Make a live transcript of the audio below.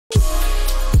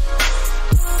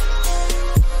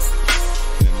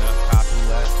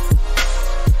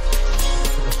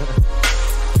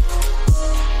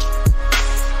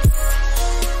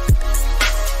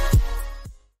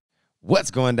What's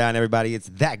going down, everybody? It's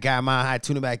that guy, MileHigh,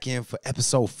 tuning back in for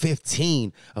episode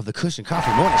 15 of the Kush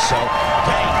Coughfee Morning Show.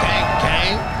 Gang, gang,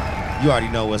 gang. You already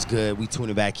know what's good. We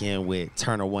tuning back in with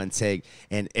Turner One Take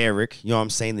and Eric. You know what I'm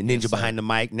saying? The ninja behind the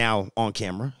mic, now on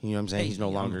camera. You know what I'm saying? He's no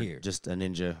longer just a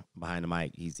ninja behind the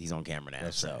mic. He's on camera now.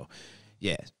 That's so, right.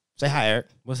 Yeah. Say hi, Eric.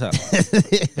 What's up?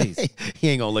 He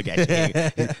ain't gonna look at you.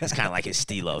 It's kind of like his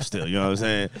stilo still. You know what I'm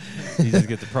saying? You just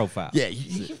get the profile. Yeah,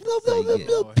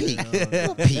 little peek.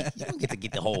 Little peek. You don't get to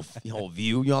get the whole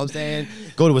view. You know what I'm saying?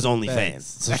 Go to his OnlyFans.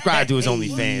 Subscribe to his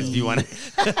OnlyFans if you want to.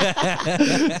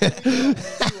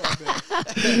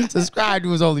 Subscribe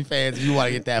to his OnlyFans if you want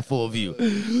to get that full view.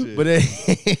 But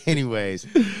anyways,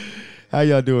 how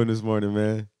y'all doing this morning,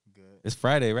 man? It's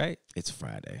Friday, right? It's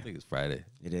Friday. I think it's Friday.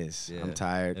 It is. Yeah. I'm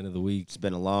tired. End of the week. It's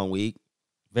been a long week.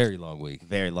 Very long week.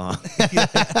 Very long.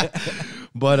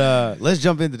 But let's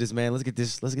jump into this, man. Let's get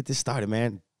this started,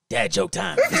 man. Dad joke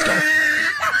time. Let's go.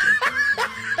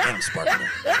 And I'm sparking up.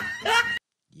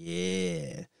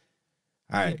 Yeah.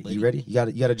 All right. You ready? You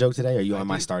got a joke today, or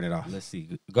am I starting it off? Let's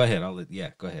see. Go ahead.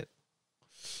 Go ahead.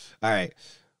 All right.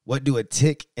 What do a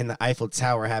tick and the Eiffel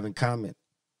Tower have in common?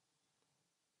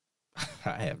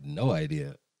 I have no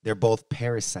idea. They're both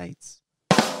parasites.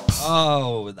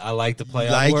 Oh, I like to play.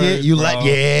 Like words, it? You bro. like?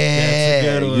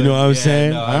 Yeah. You know what I'm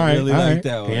saying? No, all I right. really like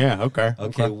that one. Yeah. Okay.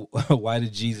 Okay. Why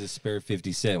did Jesus spare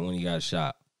 50 Cent when he got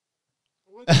shot?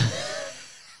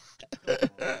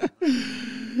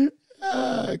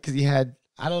 Because he had,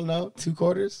 I don't know, 2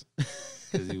 quarters.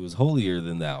 Because he was holier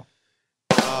than thou.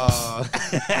 Oh,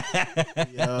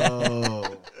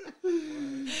 yo.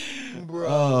 Bro.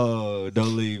 Oh,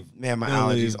 don't leave. Man, my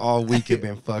allergies all week have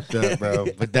been fucked up, bro.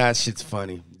 But that shit's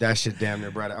funny. That shit damn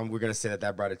near brought it. We're going to say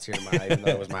that brought a tear to my eye, even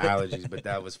though it was my allergies. But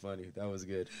that was funny. That was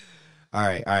good. All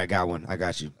right, got one. I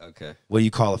got you. Okay. What do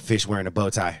you call a fish wearing a bow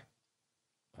tie?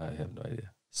 I have no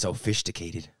idea.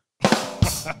 Sophisticated. Oh,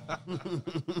 my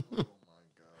God.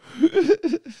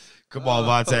 Come on,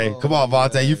 Vontae. Come on,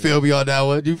 Vontae. You feel me on that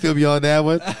one? You feel me on that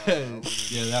one? Yeah,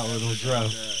 that one was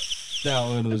rough. That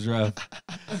one was rough.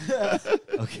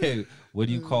 Okay, what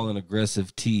do you call an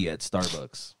aggressive tea at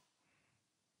Starbucks?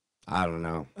 I don't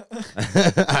know.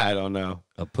 I don't know.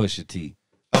 A Pusha T.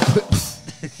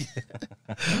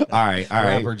 All right.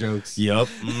 Rapper jokes. Yup.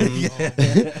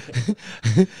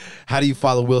 How do you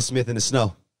follow Will Smith in the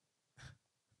snow?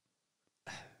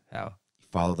 How? You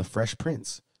follow the Fresh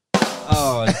Prince.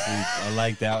 Oh, I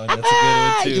like that one. That's a good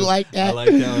one, too. You like that? I like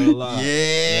that one a lot.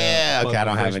 Yeah. Okay, I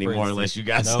don't have any more unless you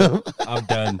got some. I'm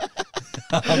done.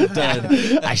 I'm done.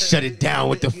 I shut it down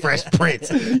with the Fresh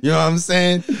Prince. You know what I'm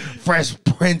saying? Fresh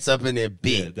Prince up in there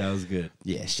big. Yeah, that was good.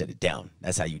 Yeah, shut it down.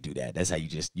 That's how you do that. That's how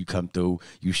you come through,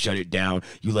 you shut it down,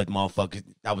 you let motherfuckers.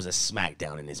 That was a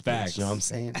smackdown in this bitch. You know what I'm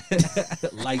saying?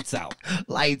 Lights out.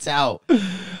 Lights out. All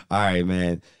right,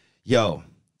 man. Yo,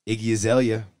 Iggy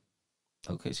Azalea.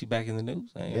 Okay, she back in the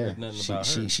news. I ain't heard nothing about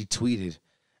her. She tweeted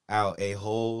out a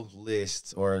whole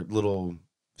list or little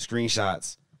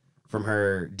screenshots from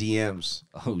her DMs.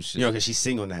 Oh, shit. You know, because she's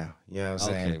single now. You know what I'm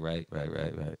saying? Okay,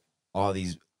 right. All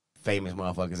these famous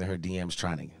motherfuckers in her DMs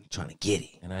trying to get it.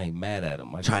 And I ain't mad at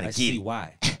them. I see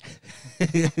why.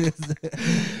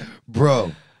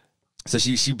 Bro. So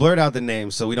she blurred out the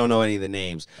names, so we don't know any of the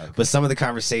names. Okay. But some of the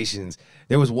conversations,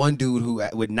 there was one dude who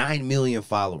with 9 million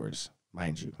followers.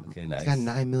 Mind you, okay, nice. He's got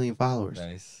 9 million followers.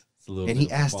 Nice. It's a little and bit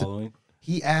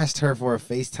he asked her for a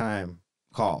FaceTime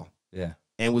call. Yeah.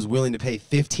 And was willing to pay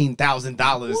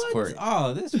 $15,000 for it.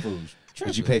 Oh, this fool's tripping.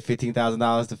 Would you pay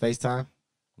 $15,000 to FaceTime?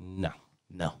 No.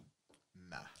 Nah.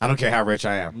 I don't care how rich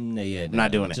I am. I'm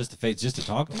not doing it. Just to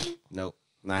talk? Nope.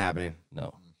 Not happening.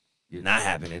 No. Not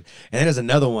happening. And then there's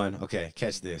another one. Okay,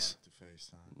 catch this.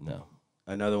 No.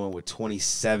 Another one with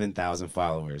 27,000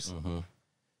 followers.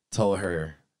 Told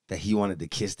her that he wanted to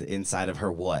kiss the inside of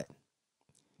her what?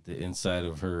 The inside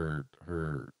of her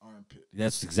armpit.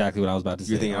 That's exactly what I was about to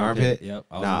say. You think armpit? Yep.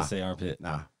 I was going to say armpit.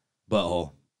 Nah.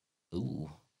 Butthole. Ooh.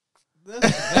 What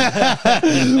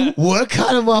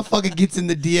kind of motherfucker gets in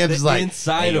the DMs like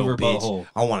inside of her butthole?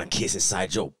 I want to kiss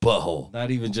inside your butthole. Not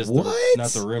even just what? Not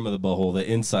the rim of the butthole, the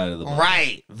inside of the butthole.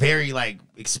 Right. Very like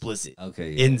explicit.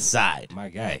 Okay. Yeah. Inside. My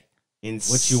guy.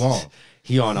 What you want?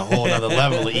 He on a whole other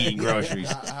level of eating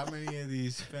groceries. How many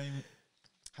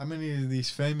of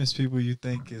these famous people you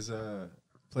think is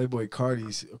Playboy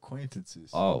Cardi's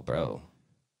acquaintances? Oh, bro.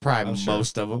 Probably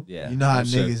most of them. Yeah. You know how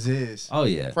niggas is. Oh,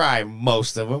 yeah. Probably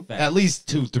most of them. At least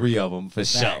 2-3 of them for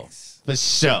sure. For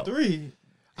sure. 3.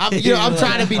 I'm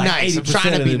trying to be nice. I'm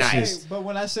trying to be nice. But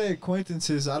when I say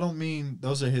acquaintances, I don't mean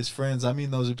those are his friends. I mean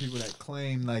those are people that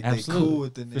claim like Absolutely. they cool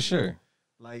with the nigga. For sure.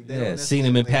 Like they seen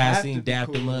him in passing,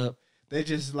 dapped him up. They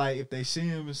just like if they see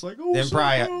him, it's like oh. Then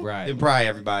probably Right. Then probably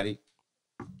everybody.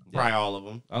 Yeah. Probably all of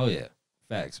them. Oh yeah,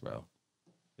 facts, bro.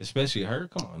 Especially her.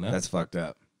 Come on now. That's fucked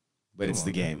up. But it's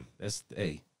the game. That's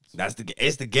hey.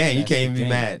 It's the game. You That's can't even the be game.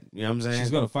 mad. You know what I'm saying?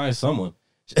 She's gonna find someone.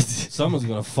 Someone's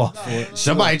gonna fall for it.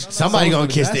 Somebody gonna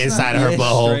kiss the inside of her Yeah,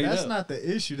 butthole. straight That's up. not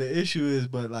the issue. The issue is,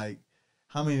 but like,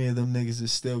 how many of them niggas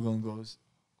is still gonna go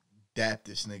dap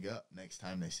this nigga up next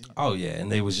time they see him? Oh yeah,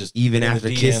 and they was just Even in the after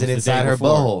DMs kissing the inside day her before.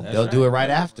 butthole, That's they'll do it right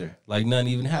after. Like nothing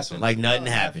even happened. Like nothing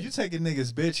If happened. you take a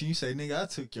nigga's bitch and you say, nigga, I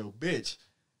took your bitch.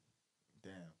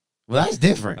 Damn. Well, that's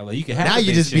different. I'm like, you can have Now the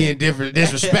you're bitch just being in.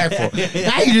 disrespectful.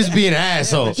 Now you're just being an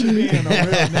asshole. But you being a real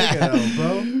nigga though,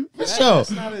 bro. For sure.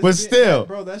 But still.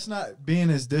 Bro, that's not being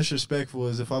as disrespectful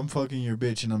as if I'm fucking your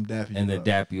bitch and I'm dapping and you then up.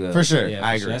 dap you up. For sure. Yeah,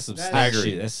 I for agree. That's some That snake is-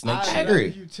 shit. That's snake I'd shit. I agree.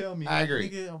 rather you tell me, I agree.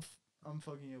 nigga, I'm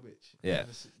fucking your bitch. Yeah.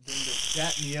 Then to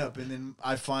dap me up, and then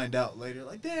I find out later,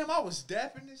 like, damn, I was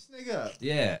dapping this nigga up.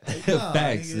 Yeah, Like, nah,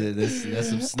 facts. nigga. That's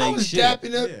some I snake was shit.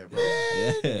 dapping up. Yeah, bro.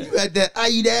 Man, Yeah. you had that I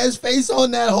eat ass face on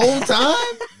that whole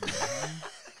time.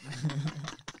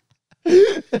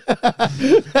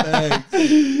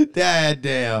 God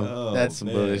damn. Oh, That's some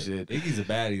man. bullshit. Iggy's a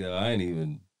baddie though. I ain't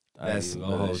even. That's some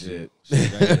gonna hold bullshit. you.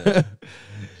 Shit right there.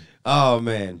 Oh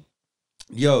man.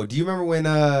 Yo, do you remember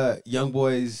when young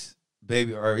boy's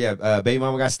baby baby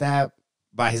mama got stabbed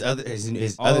by his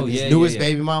newest yeah.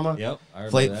 baby mama? Yep. I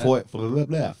Floyd,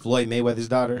 remember that. Floyd Mayweather's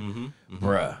daughter. Mm-hmm.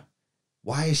 Bruh.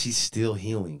 Why is she still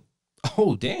healing?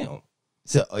 Oh damn.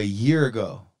 So a year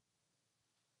ago.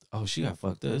 Oh, she got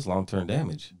fucked up. It's long-term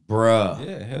damage. Bruh.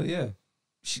 Yeah, hell yeah.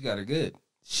 She got her good.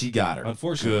 She got her.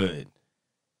 Unfortunately. Good.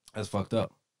 That's fucked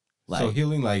up. Like, So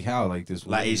healing like how? Like this?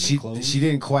 like woman she clothes?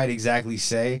 didn't quite exactly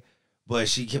say, but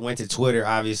she went to Twitter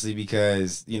obviously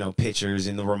because, you know, pictures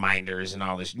and the reminders and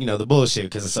all this, you know, the bullshit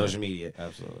because of social media.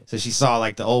 Absolutely. So she saw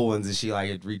like the old ones and she like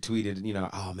had retweeted, you know,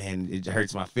 oh man, it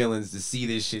hurts my feelings to see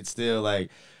this shit still. Like,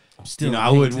 I'm still. you know, I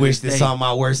would wish this on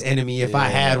my worst enemy if I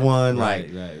had one.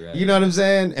 Right, Like, right. you know what I'm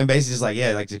saying? And basically just like,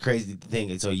 yeah, like the crazy thing,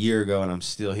 it's a year ago and I'm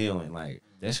still healing. Like,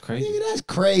 That's crazy. nigga, that's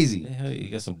crazy. The hell, you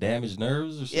got some damaged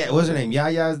nerves or something? Yeah, what's her name?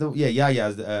 Yaya's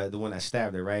the one that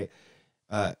stabbed her, right?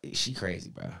 She crazy,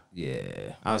 bro.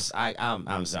 Yeah. I'm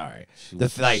sorry. She The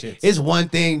was like, shits. it's one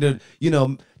thing to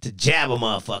to jab a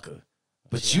motherfucker,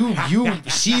 but she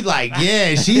like,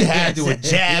 yeah, she had to have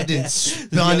jabbed and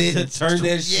spun it, To turn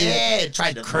that shit. yeah,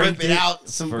 tried to Crank rip it it out.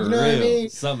 Some, For you know real. what I mean?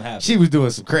 Something happened. She was doing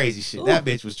some crazy shit. That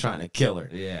bitch was trying to kill her,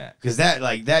 Yeah. cause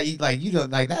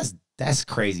that's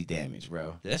crazy damage,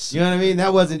 bro. That's You know what I mean?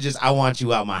 That wasn't just I want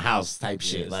you out my house type yeah,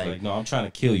 shit. it's Like, no, I'm trying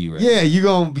to kill you right yeah, you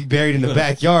gonna be buried in the You're gonna-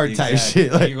 backyard type Exactly.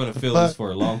 shit. Like, you're gonna feel fuck? this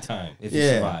for a long time if you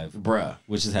Yeah, survive, bruh.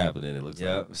 which is happening. It looks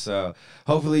Yep. like. So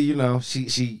hopefully, you know,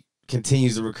 she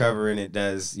continues to recover and it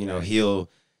does, you know, heal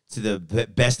to the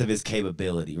best of its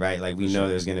capability, right? Like we know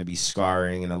there's gonna be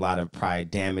scarring and a lot of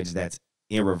pride damage that's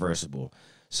irreversible.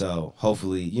 So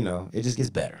hopefully, you know, it just gets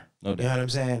better. No You know doubt. what I'm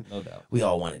saying? No doubt. We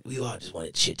all just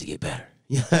wanted shit to get better.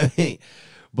 You know what I mean?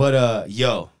 But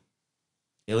yo,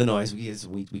 Illinois,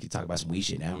 we can talk about some weed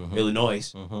shit now. Mhm.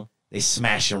 Illinois, Mm-hmm. they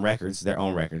smashed some records, their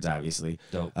own records, obviously.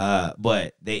 Dope.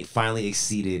 But they finally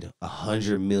exceeded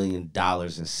 $100 million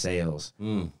in sales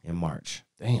Mm. in March.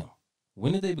 Damn.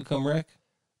 When did they become rec?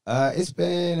 It's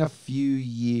been a few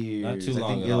years. Not too I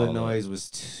long think at all, Illinois was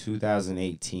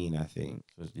 2018, I think.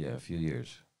 Yeah, a few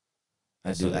years.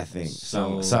 I think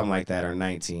So- something like that, or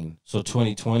 19. So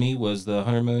 2020 was the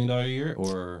 $100 million year,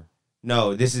 or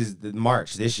No, this is the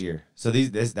March this year. So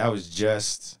that was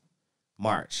just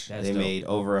March. That's they dope. made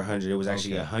over 100. It was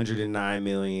actually Okay.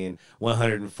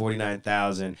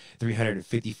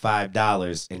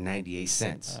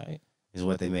 $149,149,355.98 all right. is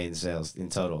what they made in sales in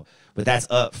total. But that's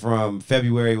up from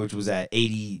February, which was at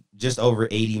just over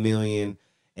 80 million,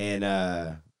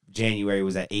 and January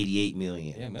was at 88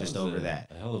 million, Yeah, man, just that was over a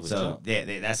that. hell of a So jump. you know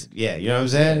what I'm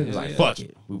saying? Yeah, It was like, yeah. fuck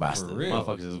it, we about For to. real.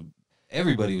 Motherfuckers,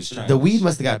 Everybody was trying. the weed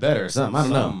must have got better or something. I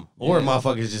don't know, Something, or yeah.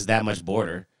 motherfuckers just that much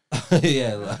border.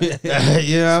 yeah, like,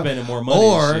 You know, spending more money.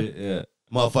 Or- and shit. Yeah.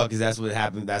 motherfuckers. That's what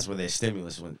happened. That's where their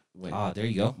stimulus went. Ah, there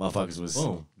you go. Motherfuckers was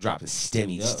Boom. dropping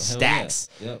stimmy Yep, hell stacks.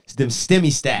 yeah. Yep. Them stimmy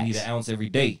You stacks. need an ounce every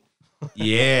day.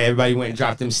 Yeah, everybody went and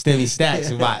dropped them stimmy stacks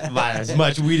and buy as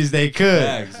much weed as they could.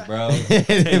 Bags, bro. Them Take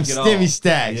it stimmy all.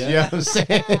 stacks. Yeah. You know what I'm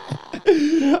saying?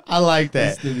 I like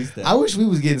that. Stimi-Stacks. I wish we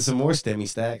was getting some more stimmy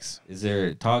stacks. Is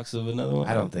there talks of another one?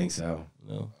 I don't think so.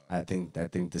 No. I think the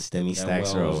stimmy That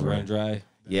stacks well are was over. run dry.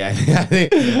 Yeah, I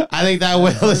think that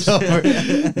well is over.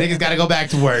 Niggas got to go back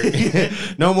to work.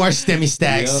 No more stimmy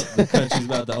stacks. Yep, the country's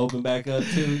about to open back up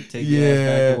too. Take your ass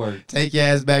back to work. Take your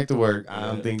ass back to work. I Yeah.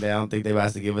 don't think they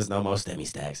about to give us no more stimmy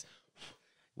stacks.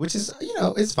 which is,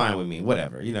 it's fine with me.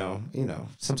 Whatever,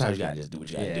 sometimes you gotta just do what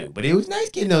you gotta do. But it was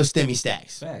nice getting those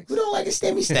Stimi-Stacks. Facts. Who don't like a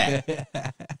Stimi-Stack?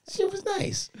 Shit was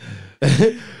nice.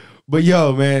 But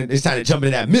yo, man, it's time to jump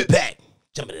into that mid-pack.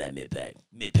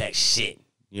 Mid-pack shit.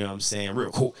 You know what I'm saying? Real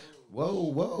cool.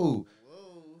 Whoa.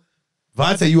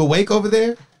 Vontae, you awake over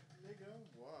there?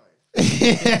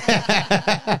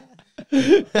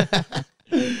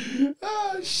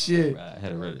 Oh, shit. Right, I had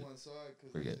to read it.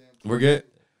 We're good.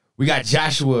 We got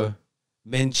Joshua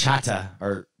Menchata,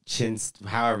 or Chins,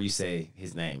 however you say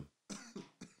his name.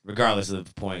 Regardless of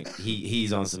the point,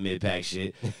 he's on some mid-pack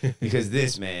shit because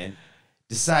this man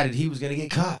decided he was going to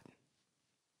get caught.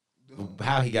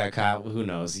 How he got caught, who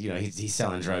knows? He's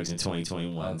selling drugs in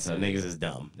 2021, so niggas is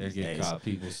dumb. They're getting caught.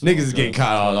 Niggas is getting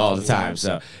caught all the time.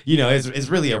 So, it's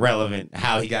really irrelevant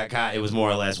how he got caught. It was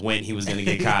more or less when he was going to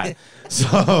get caught.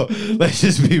 So, let's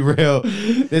just be real.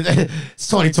 It's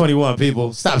 2021,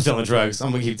 people. Stop selling drugs.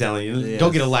 I'm going to keep telling you. Yes.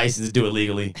 Go get a license, do it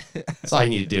legally. That's all you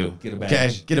need to do. Get a badge.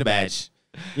 Okay? Get a badge.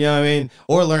 You know what I mean?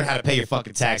 Or learn how to pay your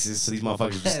fucking taxes so these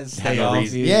motherfuckers just have no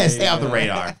reason. Yeah, stay off the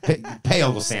radar. Pay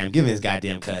Uncle Sam. Give him his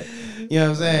goddamn cut. You know what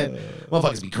I'm saying?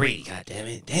 Motherfuckers be greedy. God damn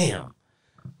it. Damn.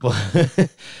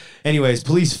 But anyways,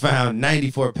 police found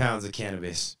 94 pounds of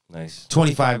cannabis. Nice.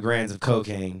 25 grams of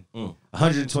cocaine.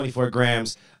 124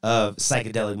 grams of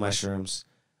psychedelic mushrooms.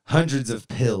 Hundreds of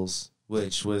pills,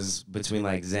 which was between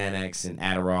like Xanax and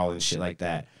Adderall and shit like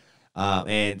that.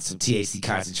 And some THC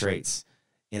concentrates.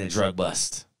 In a drug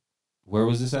bust. Where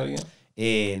was this at again?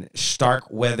 In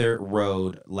Starkweather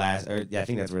Road, I think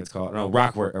that's what it's called. No,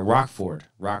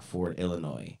 Rockford,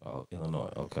 Illinois. Oh,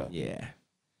 Illinois. Okay. Yeah.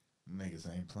 Niggas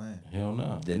ain't playing. Hell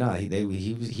no. No,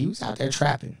 he was out there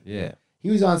trapping. Yeah. He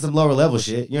was on some lower level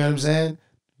shit. You know what I'm saying?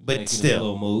 But Making still,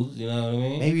 little moves. You know what I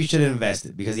mean? maybe you should have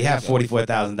invested because he had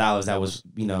 $44,000 that was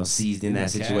seized in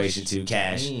that situation too.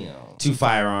 Cash, Damn. 2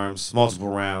 firearms, multiple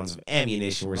rounds of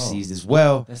ammunition were seized as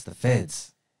well. That's the feds.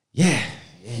 Yeah.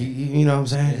 You know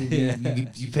what I'm saying?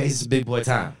 You face some big boy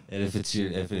time. And if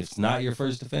it's not your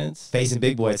first offense, facing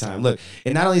big boy time. Look,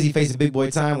 and not only is he facing big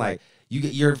boy time, like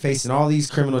you're facing all these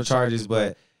criminal charges,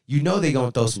 but they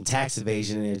gonna throw some tax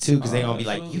evasion in there too, because they gonna be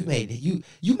like, you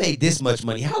made this much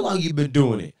money. How long you been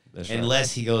doing it? That's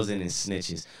Unless he goes in and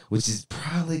snitches, which is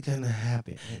probably gonna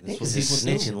happen. That's Niggas is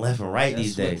snitching left and right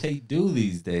these days. That's what they do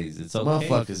these days. It's okay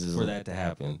Motherfuckers for that to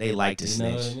happen. They like to You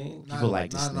snitch. know what I mean? People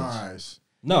like to not snitch. in our eyes.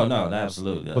 No,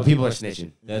 absolutely. But people are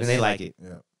snitching, and they like it.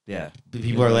 Yeah.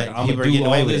 People are I'm people gonna are do getting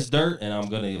away all with this it. dirt, and I'm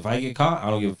gonna. If I get caught, I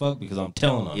don't give a fuck because I'm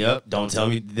telling them. Yep. Don't tell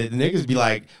me. The niggas be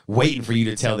like waiting for you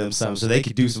to tell them something so they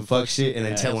could do some fuck shit and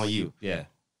then tell on you. Yeah.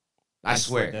 I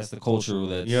swear. That's the culture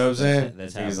that's. You know what I'm saying?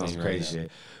 That's Niggas on happening some right crazy now.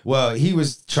 shit. Well, he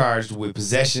was charged with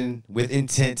possession with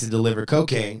intent to deliver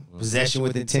cocaine, possession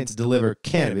with intent to deliver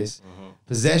cannabis,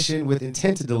 possession with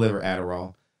intent to deliver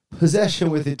Adderall,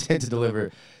 possession with intent to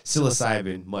deliver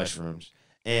psilocybin mushrooms,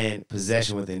 and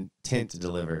possession with intent to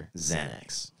deliver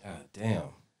Xanax. God damn.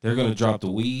 They're gonna drop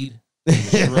the weed, the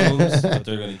shrooms, but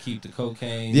they're gonna keep the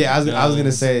cocaine. Yeah, I was gonna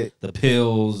guns, say the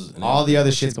pills, and all the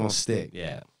other shit's gonna stick.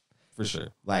 Yeah, for sure.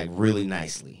 Like really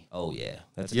nicely. Oh yeah,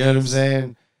 that's You know what I'm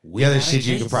saying? The other got a shit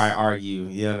you case. could probably argue.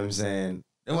 You know what I'm saying?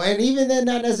 And even then,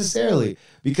 not necessarily,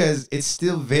 because it's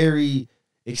still very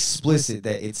explicit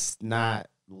that it's not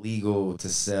legal to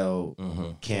sell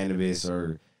cannabis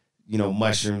or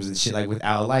mushrooms and shit like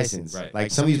without a license. Right.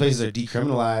 Like some of these places are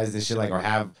decriminalized and shit like, or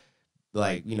have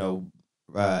like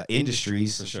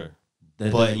industries for sure.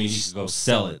 That But doesn't mean you you can go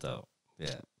sell it though.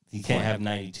 Yeah, you can't have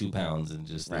 92 pounds and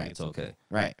just think Right. it's okay.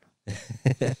 Right.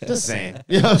 Just saying.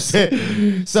 You know what I'm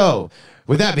saying? So,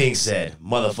 with that being said,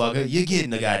 motherfucker, you're getting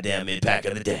the goddamn mid-pack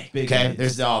of the day. Big Okay? mids.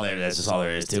 That's just all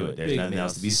there is to it. There's Big nothing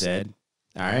else mids. to be said.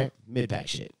 All right? Mid-pack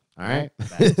shit. All right?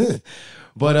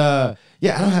 But,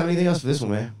 yeah, I don't have anything else for this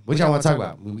one, man. What y'all want to talk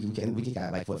about? We can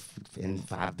got like, what, in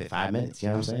 5 minutes. You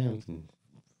know what I'm saying? We can,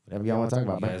 whatever y'all want to talk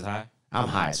about, You man. guys high? I'm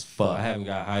high as fuck. I haven't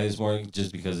got high this morning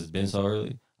just because it's been so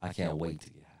early. I can't wait to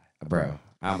get high. Bro,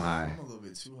 I'm high. I'm a little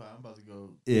bit too high. I'm about to go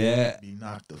Yeah. be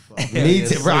knocked the fuck. Me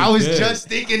It's too, bro. so I was good. just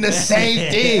thinking the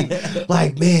same thing.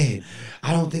 Like, man,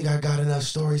 I don't think I got enough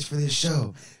stories for this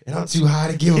show, and I'm too high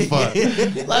to give a fuck.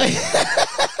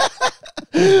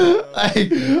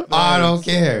 I don't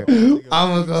care. I'm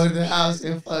gonna go to the house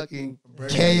and fucking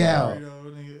K out,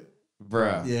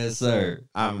 bro. Yes, sir.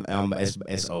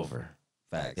 It's over.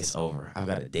 Facts. It's over. I've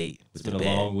got a date. It's with been the a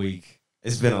bed. long week.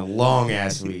 It's been a long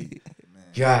ass week.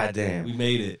 God damn. We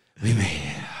made it. We made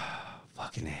it.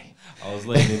 Fucking A. I was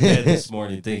laying in bed this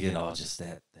morning thinking, oh, just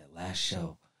that last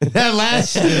show. That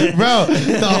last, bro,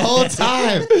 the whole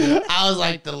time I was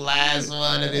like the last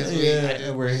one of this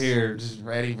week. We're here, just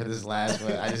ready for this last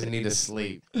one. I just need to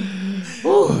sleep.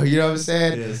 Whew, you know what I'm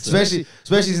saying? Yes, especially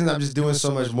since I'm just doing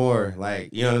so much more. Like,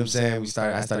 you know what I'm saying?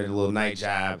 I started a little night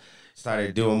job.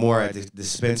 Started doing more at the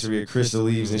dispensary of Crystal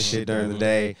Leaves and shit during the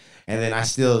day, and then I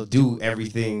still do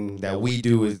everything that we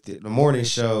do with the morning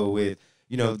show with.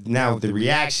 You know, now the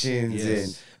reactions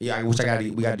and which we got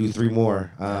to do 3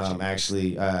 more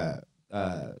actually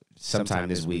sometime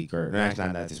this week or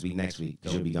not this week, next week.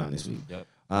 She'll be gone this week. Yep.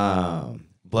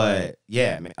 But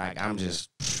yeah, man, I'm just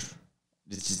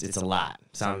it's a lot.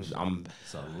 So I'm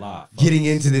It's a lot. getting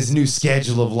into this new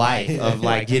schedule of life of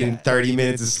like getting 30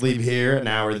 minutes of sleep here, an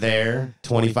hour there,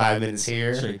 25 minutes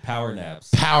here, Straight power naps.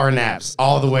 power naps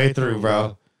all the way through,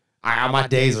 bro. My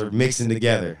days are mixing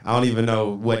together. I don't even know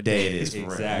what day it is. For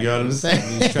Exactly. real. You know what I'm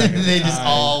saying? They just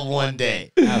all one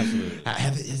day. Absolutely.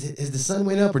 Is the sun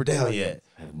went up or down yet?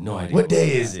 I have no idea. What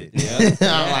day is it? Yeah.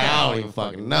 I'm like, I don't even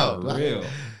fucking know. For real.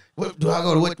 What do I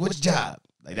go to? Which job?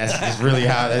 Like that's really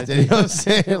how that's. You know what I'm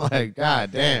saying? Like,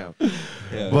 god damn.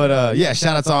 Yeah. But yeah,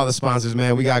 shout out to all the sponsors,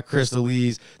 man. We got Crystal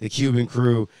Lee's, the Cuban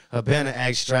Crew, Habana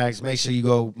Extracts. Make sure you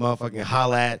go motherfucking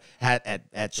holla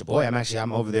at your boy.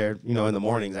 I'm over there, you know, in the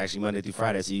mornings, actually Monday through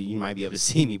Friday, so you might be able to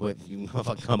see me, but you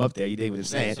motherfucking come up there. You dig what I'm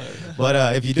saying? Yes,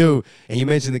 But if you do, and you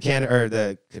mention the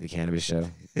cannabis show,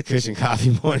 the Kush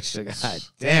Coughfee Morning Show. God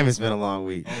damn, it's been a long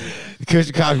week. The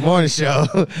Kush Coughfee Morning Show,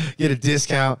 get a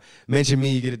discount. Mention me,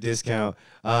 you get a discount.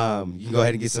 You can go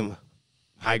ahead and get some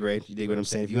high grade. You dig what I'm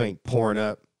saying? If you ain't pouring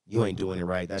up, you ain't doing it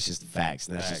right. That's just the facts.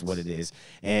 And that's just what it is.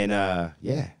 And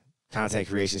yeah, content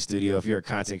creation studio. If you're a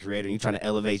content creator and you're trying to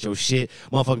elevate your shit,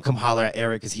 motherfucking come holler at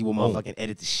Eric because he will motherfucking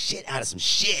edit the shit out of some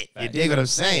shit. You dig what I'm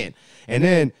saying? And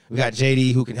then we got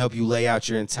JD who can help you lay out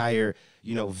your entire,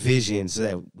 you know, vision so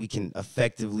that we can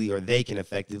effectively, or they can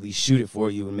effectively shoot it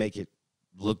for you and make it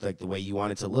look like the way you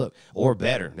want it to look, or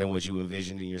better than what you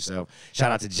envisioned in yourself.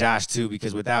 Shout out to Josh too,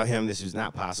 because without him, this is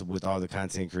not possible with all the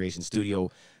content creation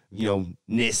studio, you know,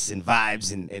 ness and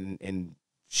vibes and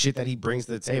shit that he brings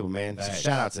to the table, man. So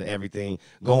shout out to everything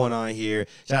going on here.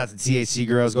 Shout out to THC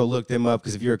Girls. Go look them up,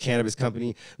 because if you're a cannabis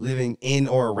company living in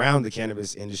or around the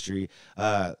cannabis industry,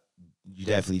 you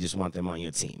definitely just want them on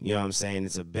your team. You know what I'm saying?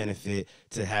 It's a benefit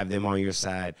to have them on your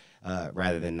side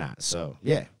rather than not. So,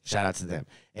 yeah, shout out to them.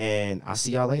 And I'll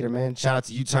see y'all later, man. Shout out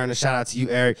to you, Turner. Shout out to you,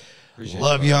 Eric.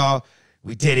 Love y'all.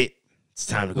 We did it. It's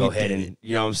time to go ahead and,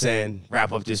 you know what I'm saying,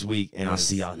 wrap up this week. And I'll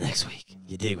see y'all next week.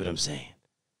 You dig what I'm saying?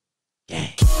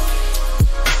 Gang.